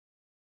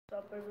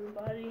up,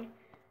 everybody?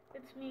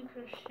 It's me,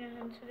 Christian,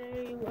 and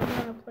today we're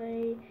gonna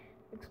play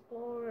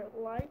Explore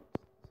Lite.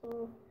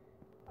 So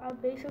I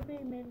basically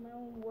made my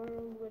own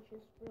world, which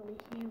is really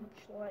huge.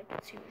 Like,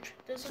 it's huge.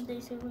 This is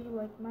basically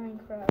like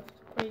Minecraft,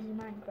 crazy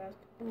Minecraft.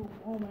 Boom!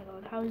 Oh my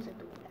God, how is it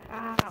doing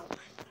that? Ow!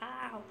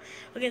 Ow!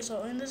 Okay,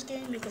 so in this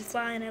game you can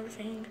fly and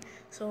everything.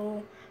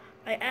 So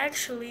I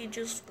actually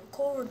just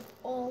record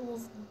all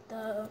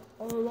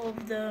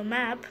of the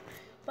map.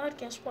 But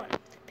guess what?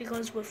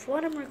 Because with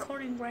what I'm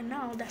recording right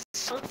now, that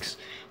sucks.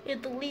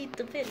 It delete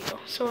the video.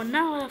 So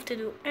now I have to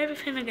do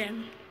everything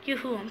again.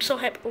 Yoo-hoo, I'm so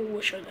happy. Oh,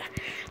 we'll show that.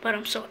 But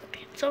I'm so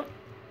happy. So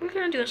we're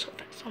gonna do it so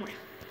fast. Don't worry.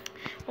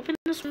 Open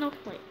this window.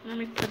 Wait, let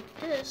me put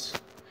this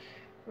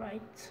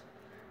right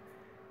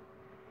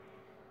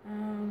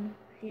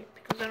here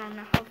because I don't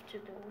know how to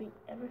delete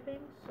everything.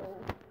 So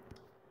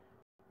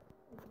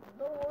open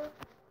the door.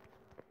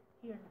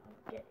 Here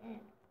now. Get in.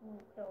 Oh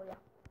hell yeah.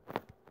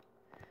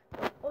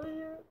 So over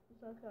here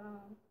is like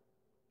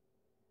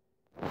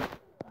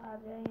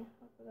dang,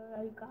 I forgot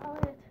how you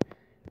call it.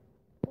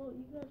 Well,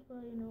 you guys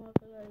probably know I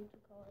forgot how to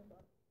call it,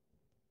 but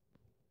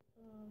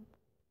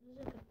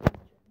this is like a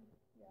dungeon.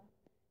 Yeah,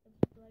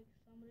 it's like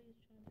somebody's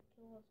trying to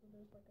kill us, so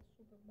there's like a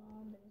super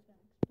bomb that is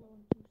gonna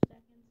explode in 2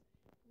 seconds.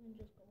 You can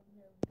just go in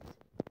there and fix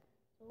it.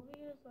 So over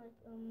here is like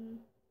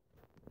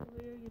over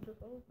here you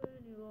just open,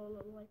 you go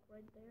like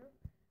right there.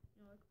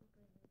 You know, like you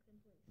can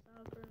play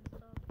soccer and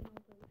stuff. You know,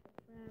 play with your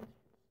friends,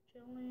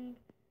 chilling.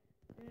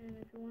 And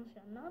if you want to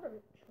see another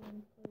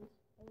chilling place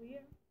over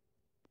here,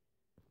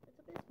 it's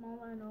a bit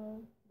small, I know,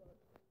 but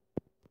it's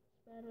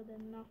better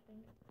than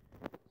nothing.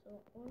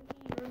 So over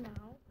here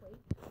now, wait,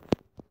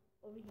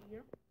 over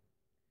here.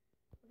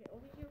 Okay,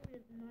 over here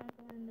we're not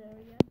going there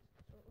yet.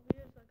 So over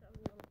here is like a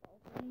little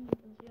balcony. You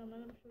can see I'm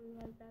not gonna show you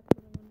guys that,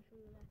 but I'm gonna show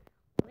you that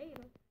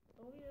later.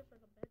 So over here is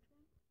like a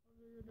bedroom.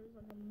 Over here there's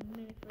like a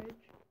mini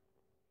fridge.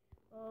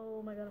 Oh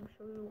my God, I'm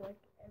showing you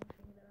like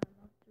everything that I'm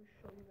not to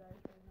show you guys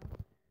right now.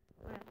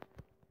 Alright.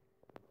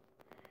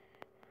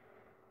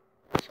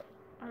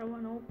 I don't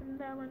want to open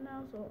that right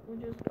now, so we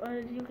just,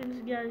 as you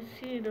can guys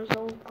see, there's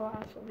all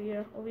glass over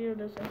here. Over here,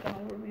 there's like an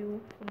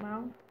overview for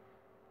now.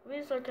 Over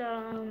here is like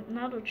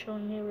another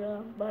chilling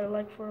area, but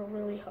like for a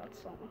really hot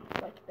summer,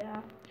 like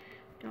that,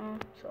 you know.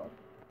 So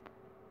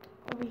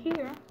over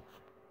here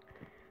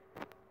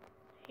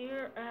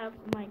I have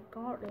my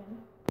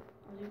garden,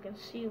 as you can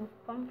see,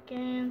 with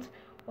pumpkins,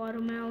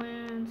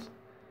 watermelons,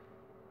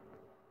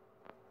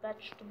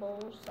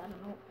 vegetables, I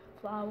don't know,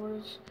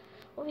 flowers.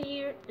 Over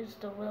here is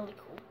the really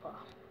cool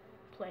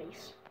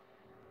place.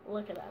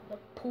 Look at that, the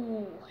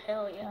pool,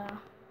 hell yeah.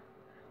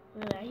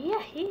 Look at that,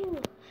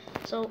 yahoo!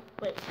 So,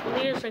 wait, over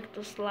here is like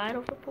the slide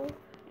of the pool,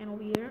 and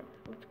over here,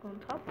 let's go on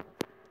top.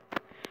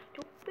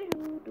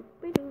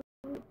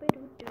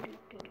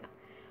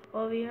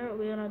 Over here,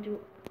 we're gonna do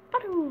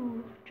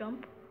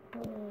jump,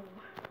 boom.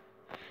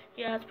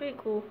 Yeah, it's pretty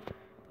cool.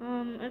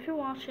 If you're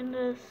watching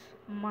this,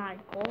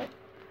 Michael,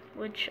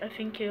 which I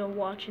think you're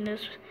watching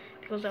this,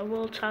 because I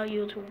will tell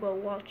you to go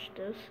watch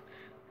this,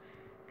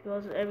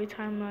 because every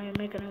time I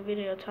make a new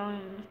video, I tell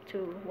him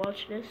to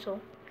watch this. So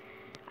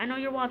I know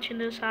you're watching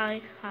this.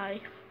 Hi.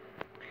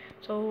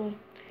 So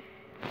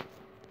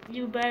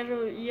you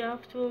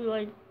have to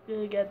like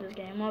really get this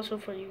game. Also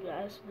for you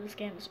guys, this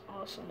game is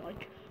awesome.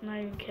 Like, not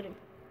even kidding.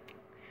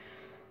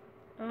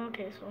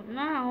 Okay, so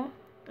now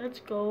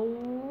let's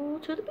go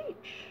to the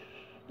beach.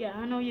 Yeah,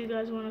 I know you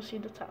guys want to see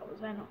the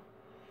towers. I know.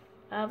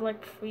 I have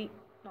like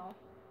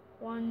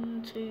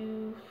 1,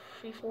 2,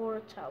 3,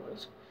 4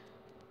 towers.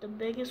 The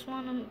biggest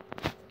one,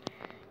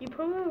 you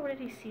probably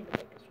already see the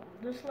biggest one.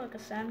 This is like a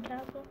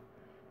sandcastle.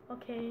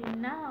 Okay,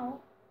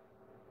 now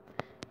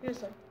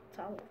here's a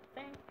tower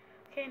thing.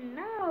 Okay,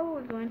 now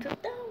we're going to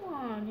that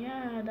one.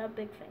 Yeah, that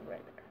big thing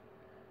right there.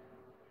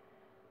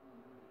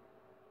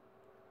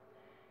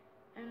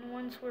 And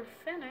once we're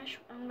finished,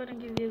 I'm gonna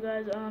give you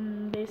guys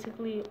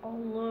basically a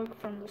look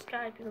from the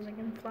sky, because I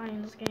can fly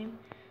in this game.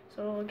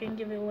 So I can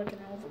give you like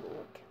an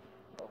overlook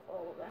of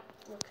all of that.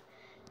 Look,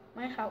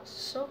 my house is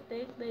so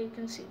big that you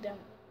can see them.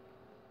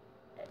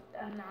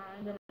 I'm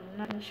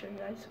not gonna show you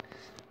guys.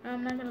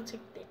 I'm not gonna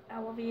take the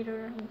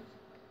elevator and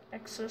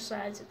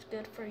exercise. It's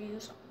good for you.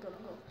 So I'm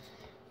gonna go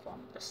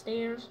from the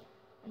stairs.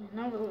 I mean,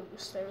 not really the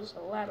stairs,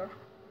 a ladder.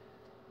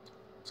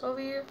 So over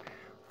here,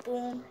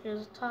 boom.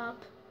 Here's the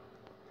top.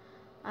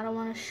 I don't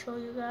want to show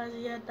you guys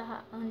yet.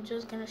 That I'm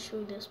just gonna show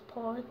you this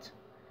part.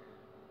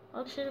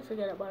 Actually,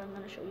 forget about it. I'm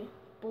gonna show you.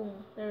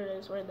 Boom, there it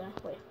is, right there.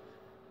 Wait.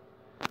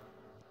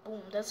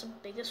 Boom, that's the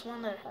biggest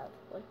one that I have.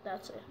 Like,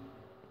 that's it.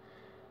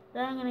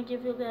 Then I'm gonna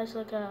give you guys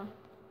like a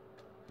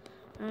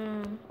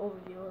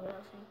overview of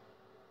everything.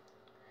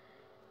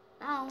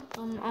 Now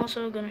I'm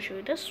also gonna show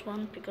you this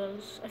one,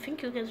 because I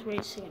think you guys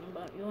already seen it,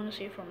 but you wanna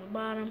see it from the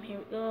bottom. Here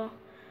we go.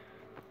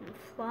 And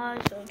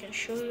fly, so I can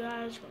show you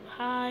guys from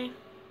high.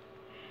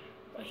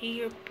 Right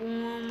here,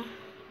 boom.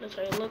 That's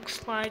what it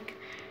looks like.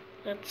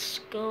 Let's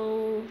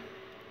go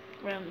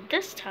around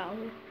this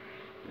tower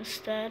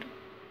instead.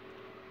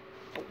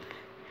 Boom.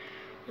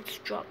 Let's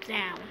drop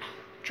down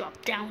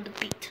the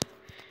beat.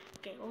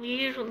 Okay, over over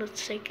here,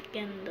 let's take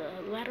again the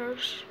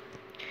letters.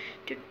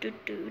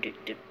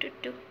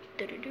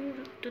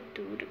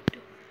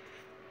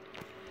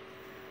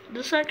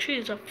 This actually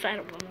is a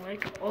fat one.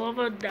 Like all of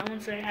the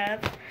ones I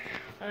have,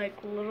 like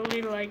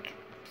literally like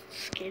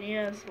skinny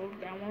as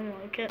that one.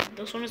 Look at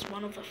this one is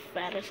one of the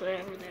fattest I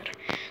ever did.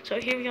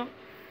 So here we go,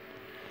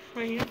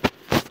 right here.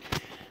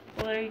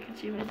 Well, you can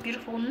see my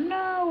beautiful.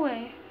 No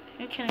way.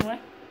 Okay, anyway.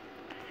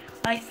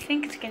 I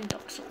think it's getting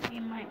dark, so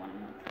you might want to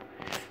move.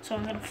 So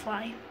I'm gonna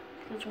fly,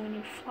 because when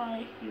you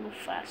fly, you go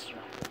faster.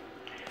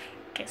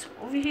 Okay, so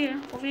over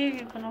here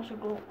you can also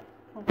go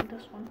from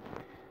this one.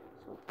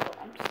 So go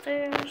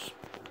upstairs.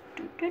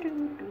 Let's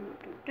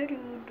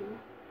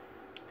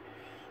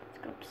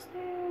go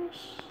upstairs.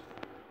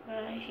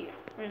 Right here,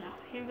 right now.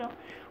 Here we go.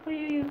 Over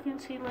here you can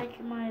see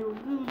like my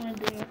lagoon right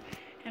there.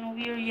 And over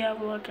here you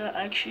have like a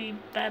actually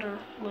better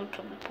look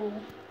of the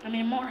pool. I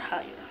mean more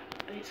higher,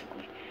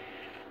 basically.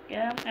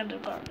 Yeah, and the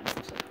garden.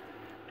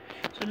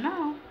 So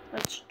now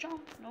let's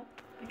jump.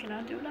 Nope, we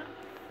cannot do that.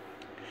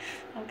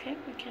 Okay,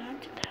 we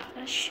cannot do that.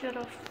 I should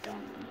have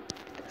done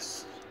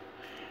this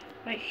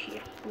right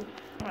here. Boom.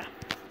 Alright.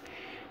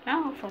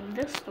 Now from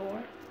this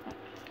door,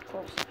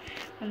 close.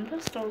 From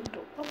this door, we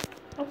go up,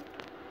 up,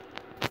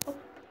 up,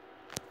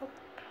 up,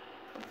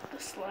 up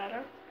this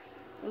ladder.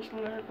 This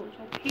ladder goes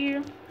up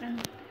here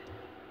and.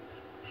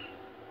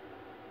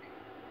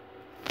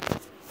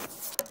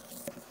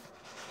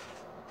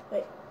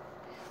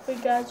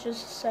 Wait guys,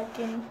 just a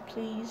second,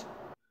 please.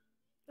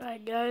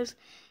 Alright guys,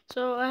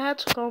 so I had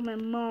to call my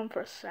mom for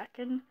a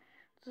second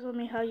to tell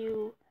me how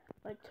you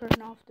like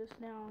turn off this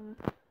down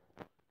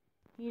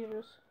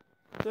heaters.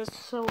 It's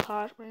so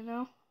hot right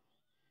now.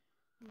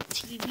 The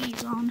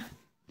TV's on.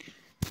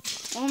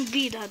 Won't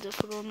be that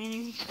difficult, I mean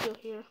you can still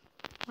hear,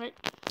 right?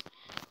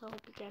 I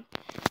hope you can.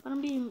 But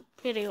I'm being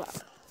pretty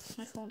loud.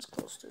 My phone's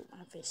close to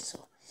my face,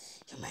 so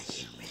you might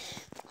hear me.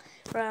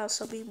 Or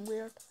else I'll be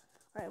weird.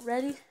 Alright,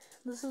 ready?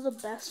 This is the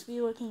best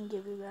view I can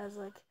give you guys.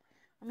 Like,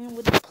 I mean,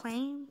 with the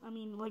plane, I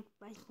mean, like,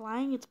 by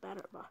flying, it's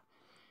better. But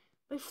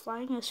by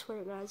flying, I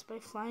swear, guys, by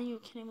flying, you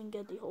can't even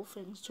get the whole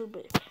thing. It's too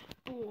big.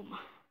 Boom.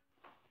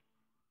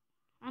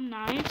 I'm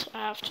nice. I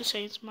have to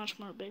say it's much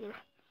more bigger.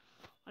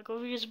 Like,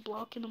 over here is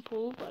blocking the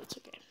pool, but it's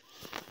okay.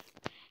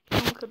 You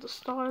can look at the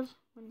stars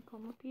when you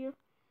come up here.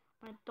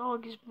 My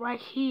dog is right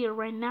here,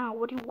 right now.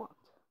 What do you want?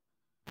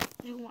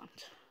 What do you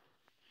want?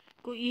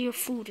 Go eat your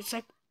food. It's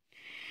like,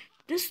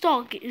 this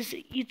dog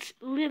it's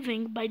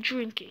living by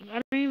drinking. I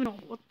don't even know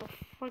what the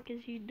fuck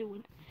is he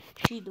doing.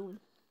 She doing.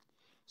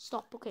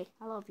 Stop. Okay,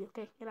 I love you.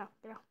 Okay, get out,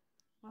 get out.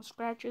 On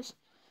scratches.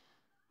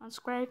 On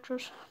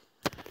scratchers.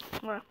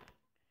 Alright.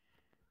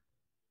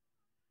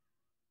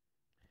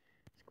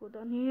 Let's go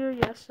down here.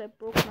 Yes, I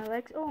broke my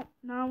legs. Oh,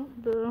 now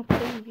the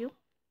plane view.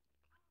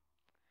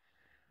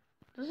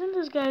 Doesn't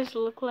this guys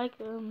look like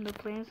the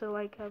planes that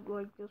like have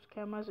like those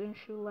cameras and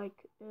shoot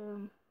like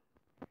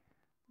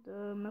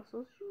the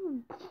missiles?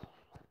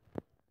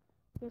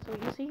 Okay, so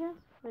you see guys?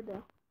 Right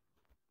there.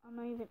 I'm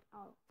not even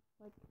out.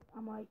 Like,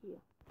 I'm right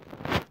here.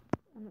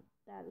 And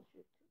that is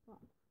it.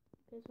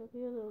 Okay, so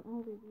here's an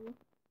overview.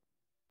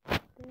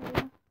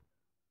 There.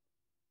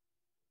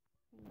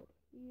 And over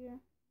here.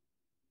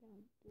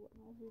 Gonna do an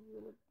overview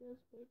like this.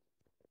 Wait.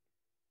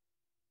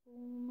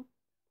 Boom.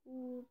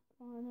 Pool.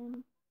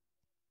 Garden.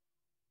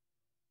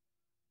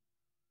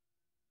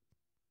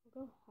 Look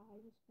how high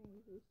this thing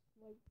is.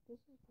 Like, this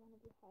is one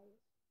of the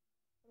highest.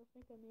 I don't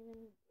think I'm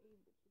even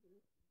able to do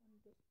it. I'm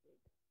this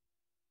big.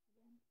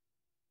 Again.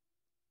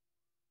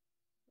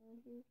 So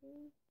here's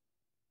it.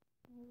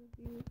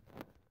 Overview.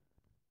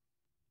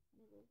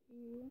 And over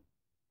here.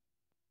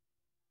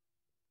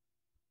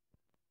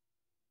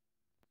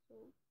 So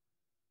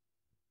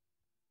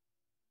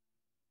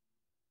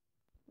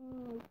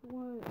if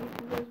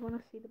you guys want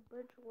to see the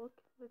bridge look,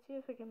 let's see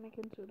if I can make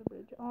it through the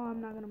bridge. Oh,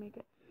 I'm not gonna make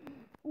it.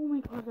 Oh my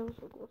god, that was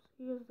so close.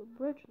 Here's the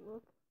bridge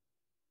look.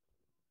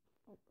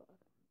 Oh god.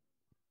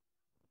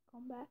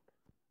 Come back.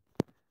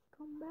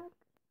 Come back.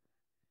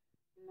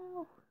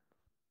 No.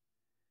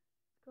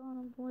 It's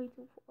gone way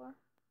too far.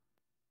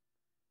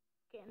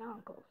 Okay, now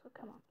I'm close, so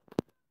come on.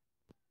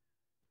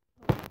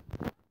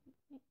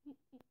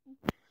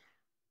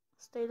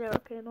 Stay there,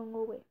 okay, don't go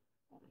away.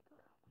 Oh my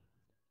god.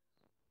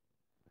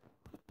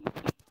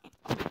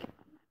 Oh my god,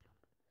 I'm not jumping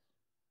this.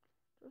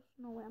 There's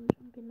no way I'm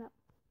jumping up.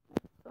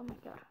 Oh my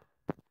god.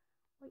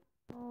 Wait,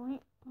 oh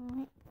wait, oh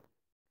wait.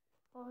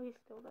 Oh, he's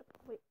still there.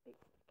 Wait.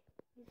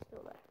 He's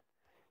still there.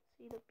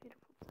 See the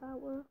beautiful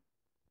tower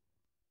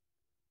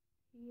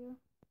here.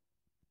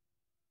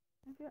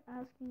 If you're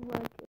asking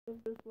like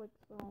if there's like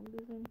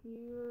zombies in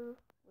here,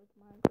 like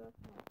Minecraft,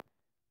 no.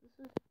 This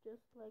is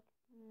just like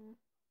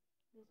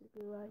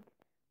basically like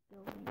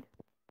building.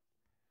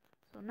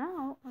 So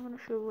now I'm gonna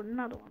show you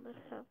another one that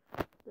I have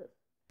this.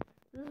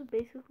 This is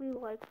basically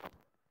like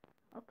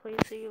a place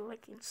that you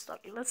like can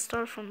start. Let's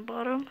start from the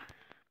bottom.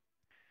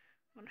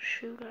 I'm gonna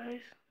show you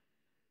guys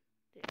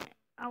the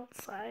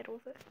outside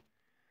of it.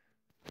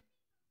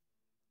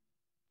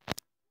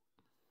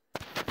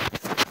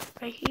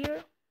 Right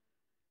here.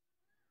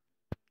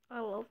 I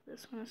love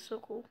this one. It's so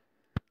cool.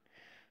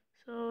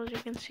 So as you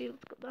can see,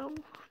 let's go down.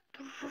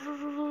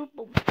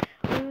 Boom.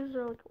 These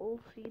are like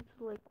old seats.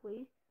 Like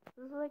wait,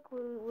 this is like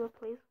a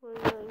place where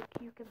like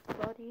you can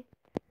study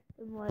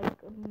and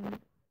like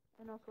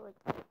and also like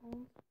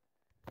phones.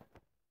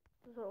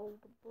 These are all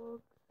the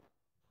books.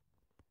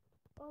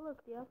 Oh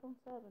look, the iPhone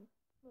 7.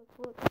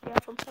 Look, the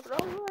iPhone 7.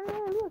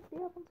 Oh look, the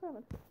iPhone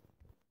 7.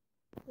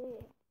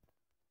 Yeah.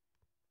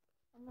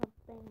 I'm gonna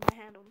bang my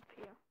hand on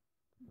here.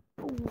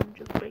 Boom,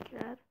 just break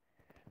that.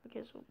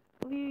 Okay, so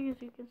over here,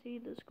 as you can see,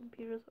 this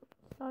computers are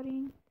for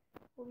studying.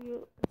 Over here,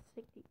 let's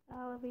take the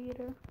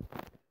elevator.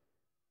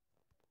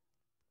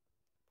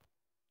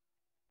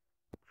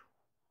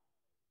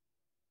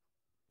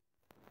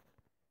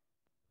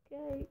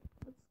 Okay.